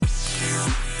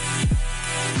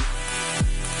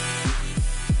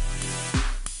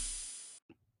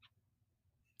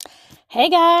Hey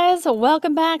guys,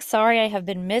 welcome back. Sorry I have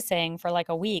been missing for like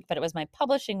a week, but it was my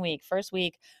publishing week. First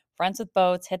week, Friends with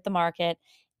Boats hit the market.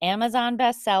 Amazon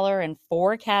bestseller in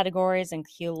four categories,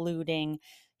 including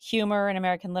humor and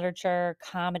American literature,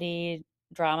 comedy,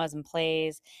 dramas, and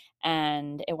plays.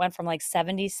 And it went from like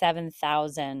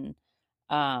 77,000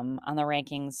 on the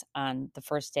rankings on the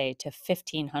first day to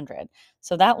 1,500.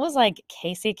 So that was like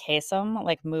Casey Kasem,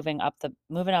 like moving up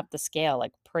the scale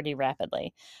like pretty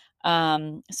rapidly.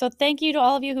 So thank you to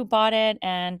all of you who bought it.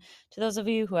 And to those of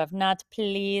you who have not,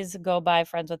 please go buy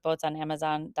Friends with Boats on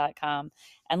Amazon.com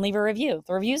and leave a review.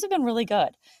 The reviews have been really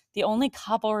good. The only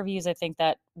couple reviews I think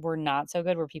that were not so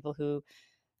good were people who,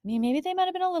 I mean, maybe they might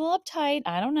have been a little uptight.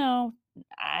 I don't know.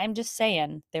 I'm just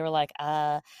saying. They were like,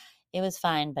 it was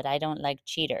fine, but I don't like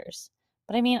cheaters.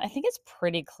 But I mean, I think it's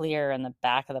pretty clear in the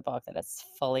back of the book that it's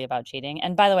fully about cheating.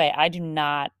 And by the way, I do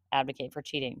not advocate for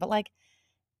cheating, but like,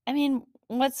 I mean,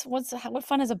 what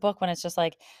fun is a book when it's just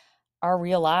like our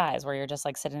real lives where you're just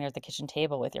like sitting there at the kitchen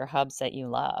table with your hubs that you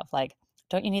love? Like,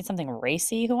 don't you need something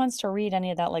racy? Who wants to read any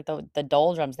of that? Like the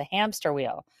doldrums, the hamster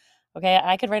wheel. Okay,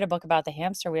 I could write a book about the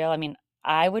hamster wheel. I mean,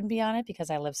 I wouldn't be on it because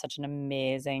I live such an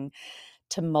amazing,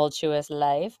 tumultuous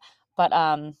life. But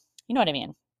you know what I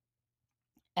mean.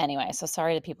 Anyway, so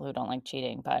sorry to people who don't like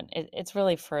cheating, but it's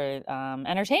really for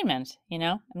entertainment.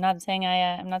 I'm not saying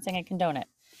I condone it.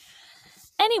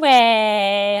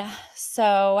 Anyway,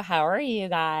 so how are you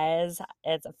guys?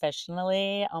 It's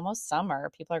officially almost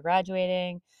summer. People are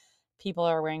graduating. People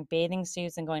are wearing bathing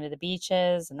suits and going to the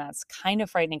beaches, and that's kind of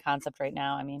frightening concept right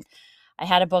now. I mean, I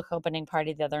had a book opening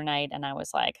party the other night and I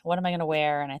was like, what am I going to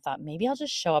wear? And I thought maybe I'll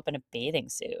just show up in a bathing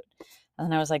suit. And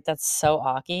then I was like, that's so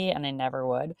awky and I never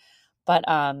would. But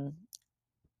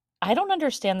I don't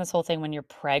understand this whole thing when you're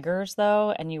preggers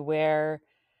though and you wear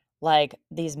like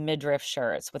these midriff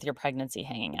shirts with your pregnancy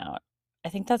hanging out. I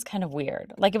think that's kind of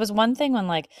weird. Like it was one thing when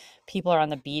like people are on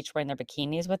the beach wearing their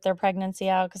bikinis with their pregnancy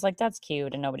out because like that's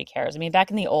cute and nobody cares. I mean, back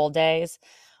in the old days,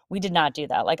 we did not do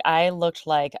that. Like I looked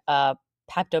like a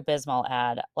Pepto-Bismol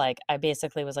ad. Like I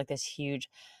basically was like this huge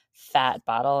fat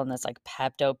bottle in this like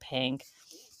Pepto pink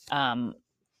um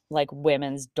like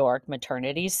women's dork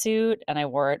maternity suit and I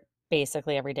wore it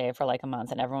basically every day for like a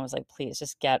month and everyone was like please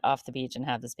just get off the beach and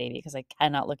have this baby because I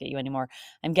cannot look at you anymore.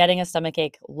 I'm getting a stomach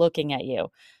ache looking at you.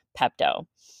 Pepto.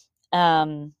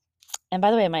 um and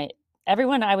by the way, my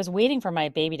everyone I was waiting for my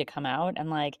baby to come out and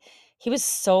like he was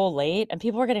so late and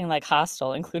people were getting like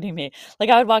hostile, including me. Like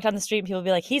I would walk down the street and people would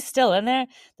be like, he's still in there.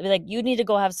 They'd be like, you need to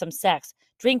go have some sex,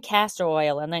 drink castor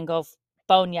oil, and then go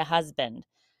bone your husband.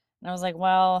 And I was like,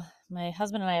 well, my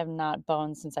husband and I have not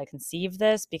boned since I conceived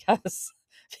this because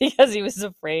because he was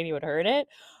afraid he would hurt it.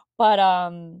 But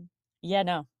yeah,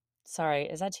 no. Sorry.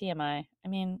 Is that TMI? I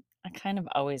mean, I kind of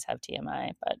always have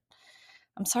TMI, but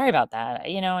I'm sorry about that.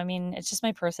 I mean, it's just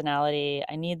my personality.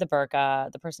 I need the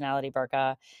burqa, the personality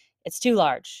burqa. It's too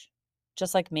large,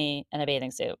 just like me in a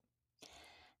bathing suit.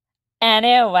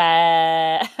 Anyway,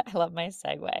 I love my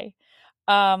segue.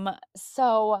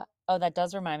 Oh, that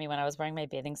does remind me when I was wearing my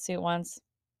bathing suit once.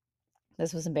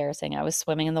 This was embarrassing. I was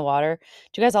swimming in the water.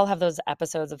 Do you guys all have those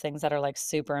episodes of things that are like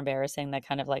super embarrassing that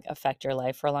kind of like affect your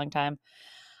life for a long time?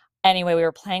 Anyway, we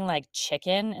were playing like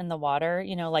chicken in the water,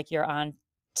 like you're on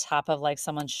top of like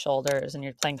someone's shoulders and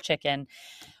you're playing chicken.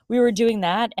 We were doing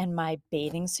that and my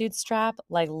bathing suit strap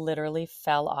like literally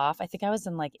fell off. I think I was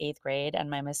in like 8th grade and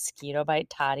my mosquito bite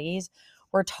toddies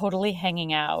were totally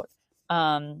hanging out.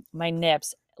 My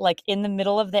nips like in the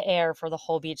middle of the air for the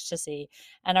whole beach to see.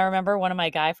 And I remember one of my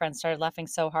guy friends started laughing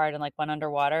so hard and like went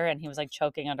underwater and he was like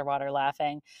choking underwater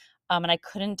laughing. And I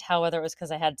couldn't tell whether it was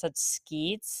because I had such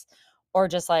skeets or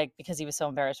just like because he was so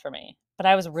embarrassed for me. But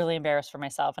I was really embarrassed for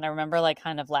myself. And I remember like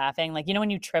kind of laughing, like,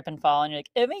 when you trip and fall and you're like,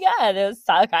 oh my God, it was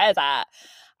so crazy.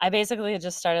 I basically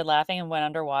just started laughing and went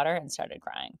underwater and started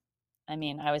crying. I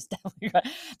mean, I was definitely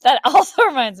that also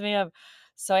reminds me of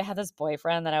so I had this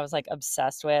boyfriend that I was like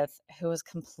obsessed with who was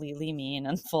completely mean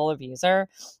and full abuser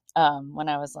when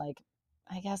I was like,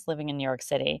 I guess living in New York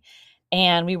City.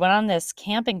 And we went on this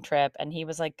camping trip and he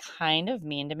was like kind of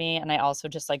mean to me. And I also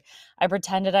just like, I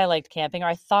pretended I liked camping or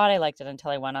I thought I liked it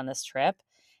until I went on this trip.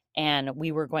 And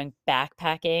we were going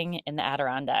backpacking in the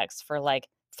Adirondacks for like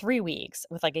 3 weeks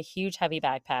with like a huge heavy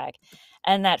backpack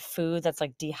and that food that's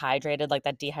like dehydrated, like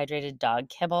that dehydrated dog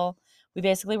kibble. We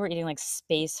basically were eating like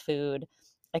space food.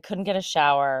 I couldn't get a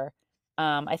shower.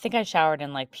 I think I showered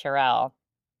in like Purell,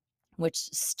 which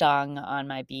stung on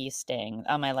my bee sting,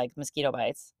 on my like mosquito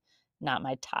bites, not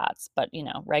my tots, but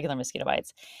regular mosquito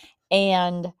bites.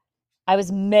 And I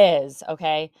was Ms.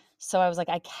 Okay. So I was like,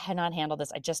 I cannot handle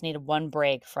this. I just needed one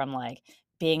break from like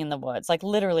being in the woods. Like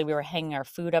literally, we were hanging our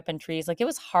food up in trees. Like it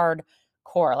was hardcore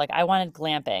core. Like I wanted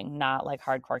glamping, not like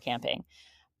hardcore camping.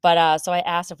 But so I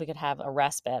asked if we could have a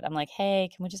respite. I'm like, hey,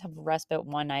 can we just have a respite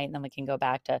one night and then we can go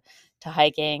back to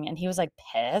hiking? And he was like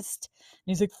pissed. And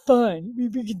he's like, fine, we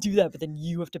can do that, but then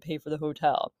you have to pay for the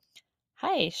hotel.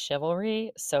 Hi,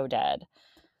 chivalry, so dead.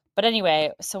 But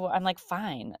anyway, so I'm like,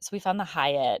 fine. So we found the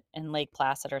Hyatt in Lake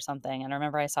Placid or something. And I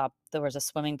remember I saw there was a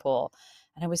swimming pool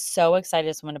and I was so excited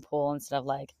to swim in a pool instead of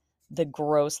like the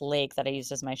gross lake that I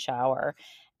used as my shower.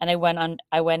 And I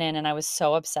went in and I was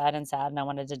so upset and sad and I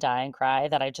wanted to die and cry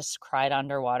that I just cried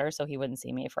underwater so he wouldn't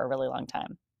see me for a really long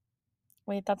time.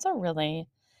 Wait, that's a really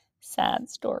sad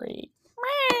story.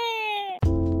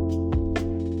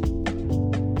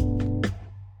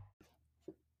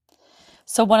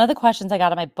 So one of the questions I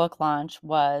got at my book launch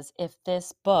was if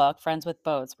this book, Friends with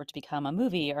Boats, were to become a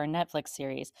movie or a Netflix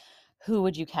series, who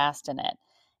would you cast in it?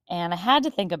 And I had to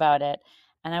think about it.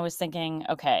 And I was thinking,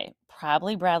 okay,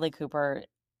 probably Bradley Cooper,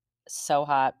 so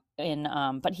hot in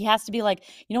but he has to be like,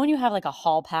 when you have like a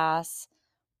hall pass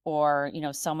or,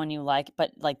 someone you like,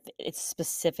 but like it's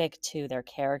specific to their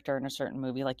character in a certain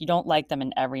movie. Like you don't like them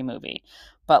in every movie.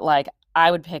 But like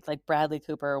I would pick like Bradley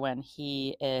Cooper when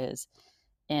he is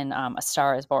in A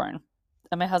Star Is Born.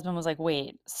 And my husband was like,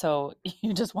 wait, so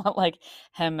you just want like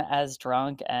him as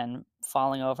drunk and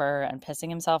falling over and pissing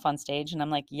himself on stage? And I'm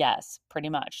like, yes, pretty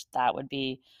much. That would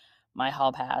be my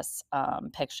hall pass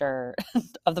picture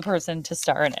of the person to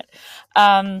star in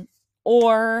it.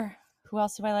 Or who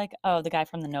else do I like? Oh, the guy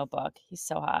from The Notebook. He's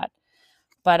so hot.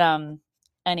 But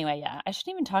anyway, yeah, I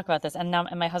shouldn't even talk about this. And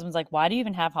my husband's like, why do you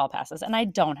even have hall passes? And I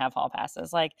don't have hall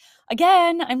passes. Like,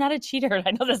 again, I'm not a cheater.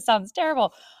 I know this sounds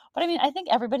terrible. But I mean, I think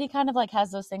everybody kind of like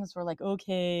has those things where like,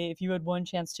 okay, if you had one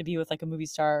chance to be with like a movie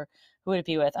star, who would it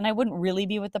be with? And I wouldn't really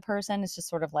be with the person. It's just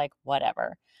sort of like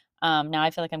whatever. Now I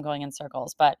feel like I'm going in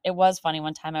circles, but it was funny.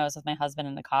 One time I was with my husband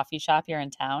in a coffee shop here in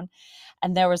town,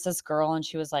 and there was this girl, and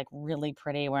she was like really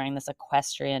pretty, wearing this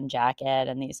equestrian jacket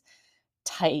and these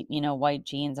tight, white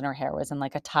jeans, and her hair was in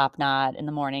like a top knot in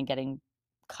the morning getting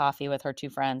coffee with her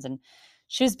two friends. And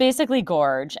she was basically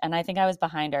gorge. And I think I was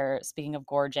behind her. Speaking of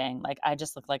gorging, like I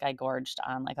just looked like I gorged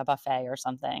on like a buffet or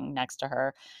something next to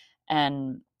her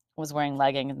and was wearing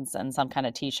leggings and some kind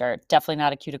of t-shirt. Definitely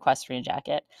not a cute equestrian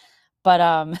jacket.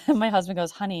 But my husband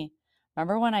goes, honey,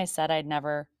 remember when I said I'd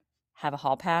never have a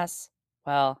hall pass?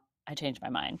 Well, I changed my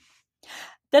mind.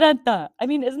 Da-da-da. I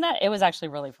mean, isn't that, it was actually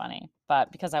really funny,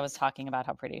 but because I was talking about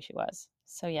how pretty she was.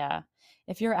 So yeah,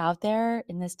 if you're out there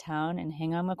in this town and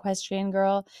hang on, equestrian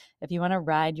girl, if you want to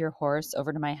ride your horse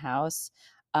over to my house,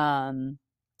 um,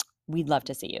 we'd love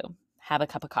to see you. Have a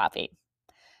cup of coffee.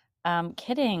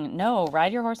 Kidding. No,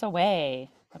 ride your horse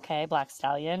away. Okay, Black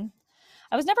Stallion.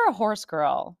 I was never a horse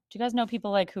girl. Do you guys know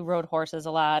people like who rode horses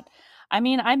a lot? I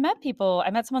mean, I met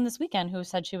someone this weekend who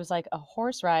said she was like a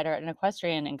horse rider and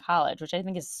equestrian in college, which I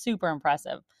think is super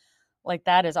impressive. Like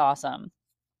that is awesome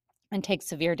and takes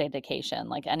severe dedication.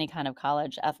 Like any kind of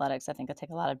college athletics, I think it take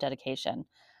a lot of dedication.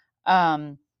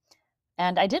 Um,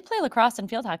 and I did play lacrosse and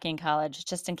field hockey in college,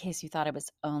 just in case you thought I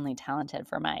was only talented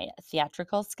for my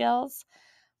theatrical skills.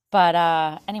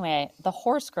 But anyway, the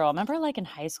horse girl. Remember, like in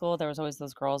high school, there was always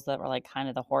those girls that were like kind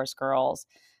of the horse girls,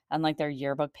 and like their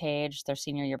yearbook page, their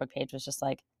senior yearbook page was just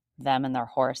like them and their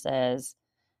horses,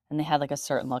 and they had like a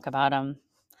certain look about them.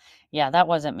 Yeah, that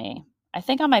wasn't me. I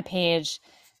think on my page,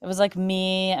 it was like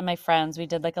me and my friends. We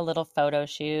did like a little photo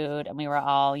shoot, and we were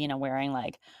all, wearing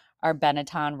like our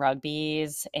Benetton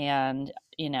rugbies, and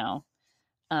do you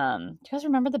guys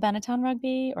remember the Benetton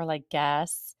rugby or like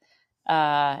Guess?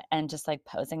 And just like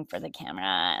posing for the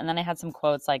camera. And then I had some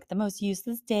quotes like, the most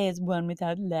useless day is one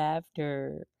without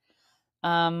laughter.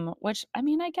 Which I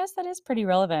mean, I guess that is pretty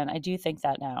relevant. I do think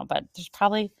that now, but there's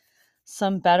probably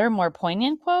some better, more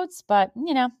poignant quotes, but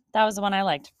that was the one I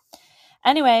liked.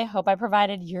 Anyway, hope I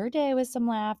provided your day with some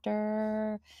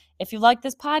laughter. If you like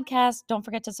this podcast, don't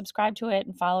forget to subscribe to it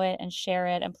and follow it and share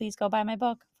it. And please go buy my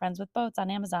book, Friends with Boats,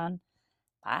 on Amazon.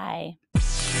 Bye.